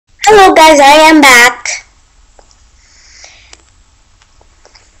Hello guys, I am back.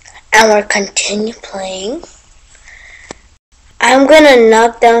 And we're continue playing. I'm gonna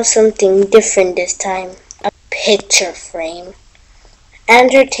knock down something different this time. A picture frame.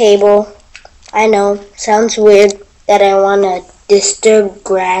 And her table. I know, sounds weird that I wanna disturb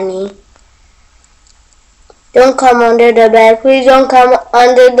Granny. Don't come under the bed. Please don't come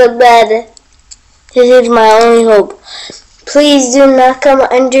under the bed. This is my only hope. Please do not come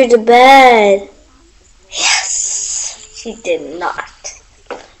under the bed. Yes, she did not.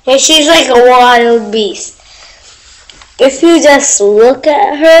 And she's like a wild beast. If you just look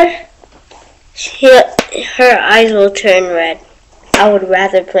at her, her eyes will turn red. I would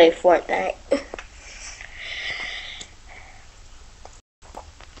rather play Fortnite.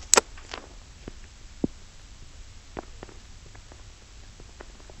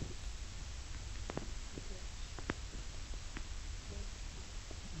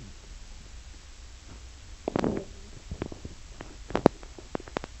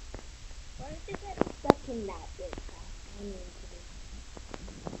 In that big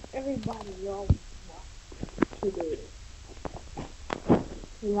everybody always wants to do.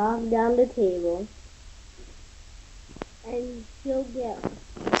 Knock down the table, and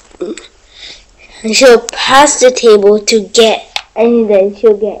she'll pass the table to get, and then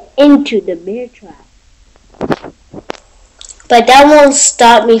she'll get into the bear trap. But that won't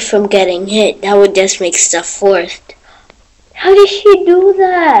stop me from getting hit. That would just make stuff worse. How did she do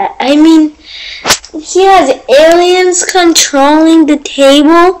that? I mean, she has aliens controlling the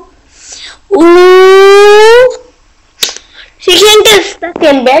table. Ooh! She can't get stuck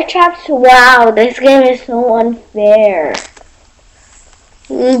in bear traps. Wow, this game is so unfair.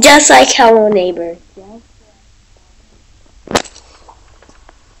 Just like Hello Neighbor.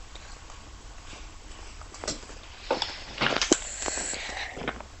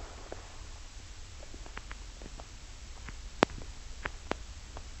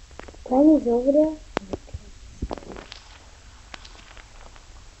 Granny's over there?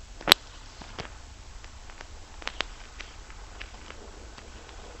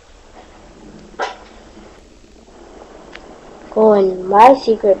 Go in my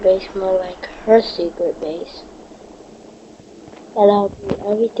secret base more like her secret base. And I'll do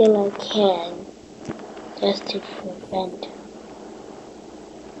everything I can just to prevent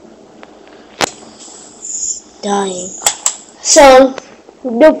dying. So,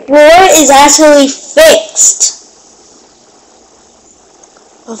 the floor is actually fixed.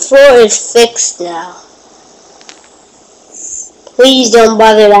 The floor is fixed now. Please don't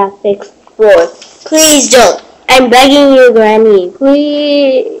bother that fixed floor. Please don't. I'm begging you, Granny.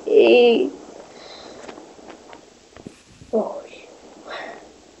 Please. Oh,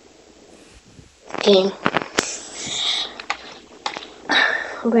 okay.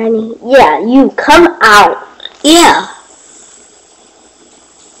 Granny, yeah, you come out. Yeah.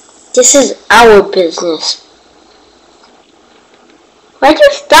 This is our business. Why'd you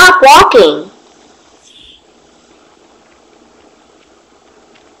stop walking?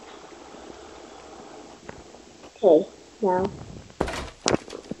 Okay, now.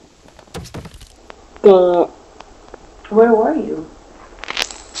 Dang it. Where were you?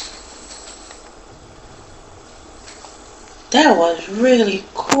 That was really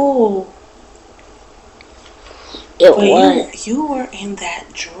cool. It was. You were in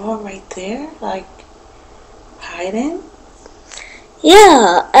that drawer right there, like hiding.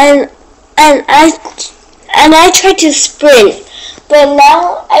 Yeah, and I tried to sprint, but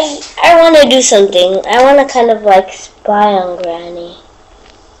now I want to do something. I want to kind of like spy on Granny.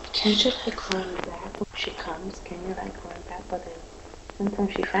 Can't you like run back when she comes? Can you like run back? But then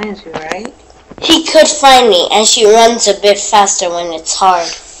sometimes she finds you, right? She could find me, and she runs a bit faster when it's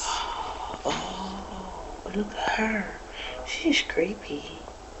hard. Oh, look at her. She's creepy.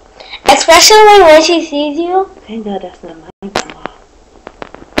 Especially when she sees you. Thank God that's not my grandma.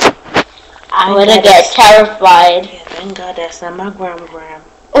 I would have get terrified. Yeah, thank God that's not my grandma.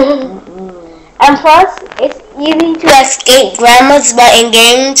 And plus, it's easy to escape grandmas, but in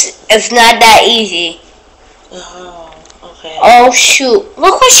games, it's not that easy. Oh, okay. Oh shoot!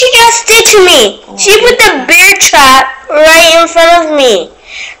 Look what she just did to me. Oh, she put the bear trap right in front of me.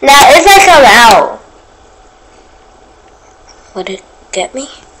 Now if I come out, would it get me?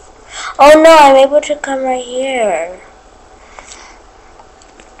 Oh no! I'm able to come right here.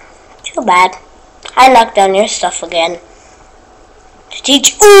 Too bad. I knocked down your stuff again.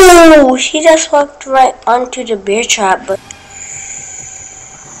 Ooh! She just walked right onto the bear trap, but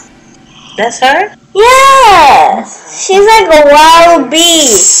that's her? Yes! She's like a wild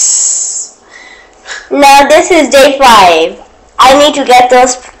beast. Now this is day 5. I need to get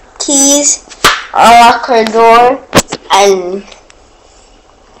those keys, unlock her door, and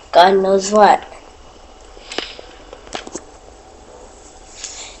God knows what.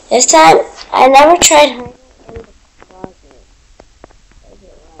 This time, I never tried hiding in the closet. Was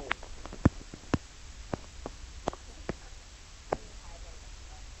it right?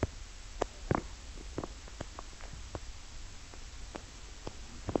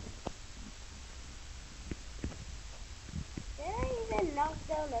 Did I even knock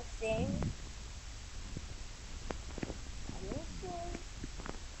down a thing?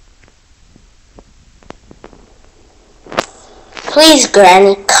 Please,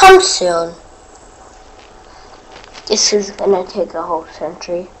 Granny, come soon. This is gonna take a whole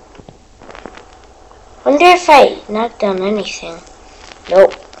century. Wonder if I knocked down anything.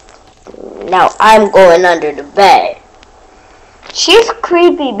 Nope. Now I'm going under the bed. She's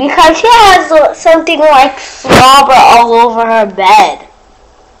creepy because she has something like slobber all over her bed.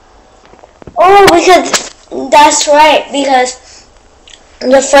 Oh, because that's right, because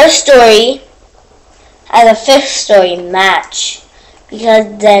the first story and the fifth story match.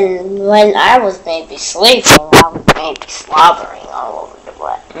 Because then when I was maybe sleeping, I was maybe slobbering all over the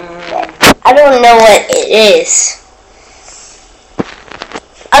bed. I don't know what it is.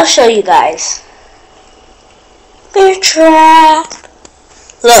 I'll show you guys. Bear trap.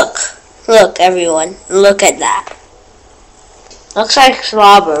 Look everyone, look at that. Looks like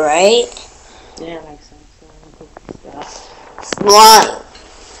slobber, right? Yeah, like some stuff. Slime.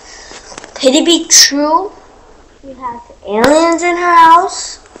 Could it be true? She has aliens in her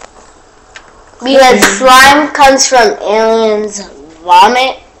house? Because slime comes from aliens'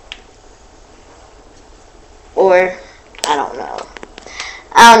 vomit? Or, I don't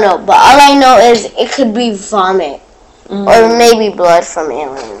know, but all I know is it could be vomit. Or maybe blood from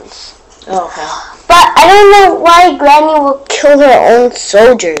aliens. Oh, okay. But I don't know why Granny will kill her own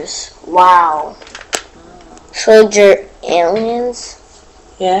soldiers. Wow. Soldier aliens?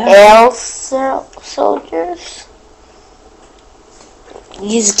 Yeah. Soldiers?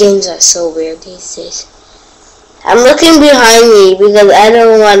 These games are so weird these days. I'm looking behind me because I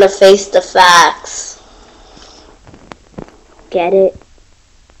don't want to face the facts. Get it?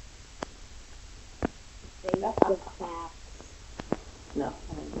 Face the facts. No,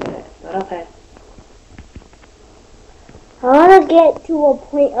 I don't get it, but okay. I want to get to a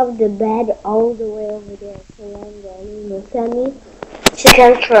point of the bed all the way over there. So when Granny looks at me, she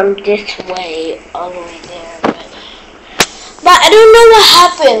comes from this way all the way there. But I don't know what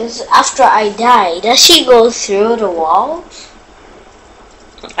happens after I die. Does she go through the walls?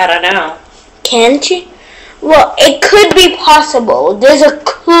 I don't know. Can she? Well, it could be possible. There's a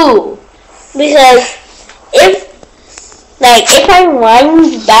clue. Because if I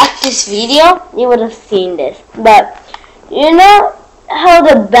wind back this video, you would have seen this. But you know how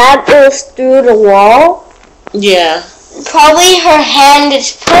the bat goes through the wall? Yeah. Probably her hand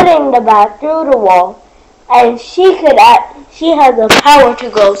is putting the bat through the wall. And she has the power to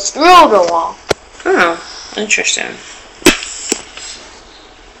go through the wall. Oh, interesting.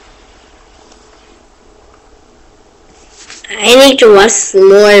 I need to watch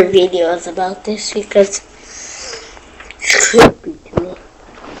more videos about this because it's creepy to me.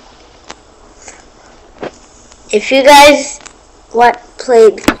 If you guys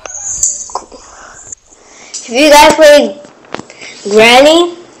played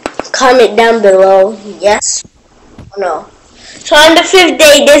Granny, comment down below yes or no. So on the 5th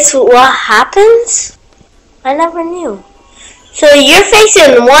day, this is what happens? I never knew. So you're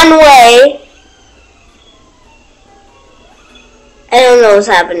facing one way. I don't know what's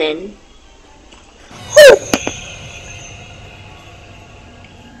happening. Whew.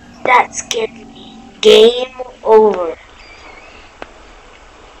 That scared me. Game over.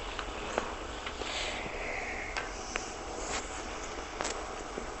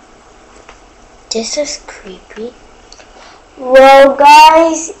 This is creepy. Well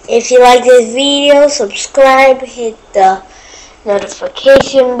guys, if you like this video, subscribe, hit the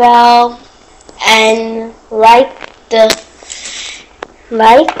notification bell, and like the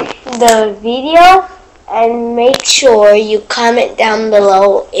video, and make sure you comment down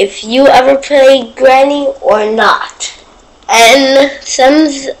below if you ever played Granny or not. And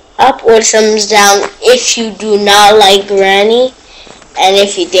thumbs up or thumbs down if you do not like Granny, and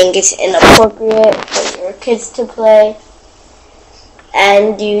if you think it's inappropriate for your kids to play.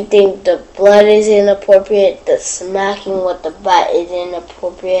 And do you think the blood is inappropriate, the smacking with the bat is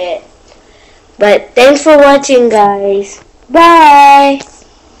inappropriate? But thanks for watching, guys. Bye!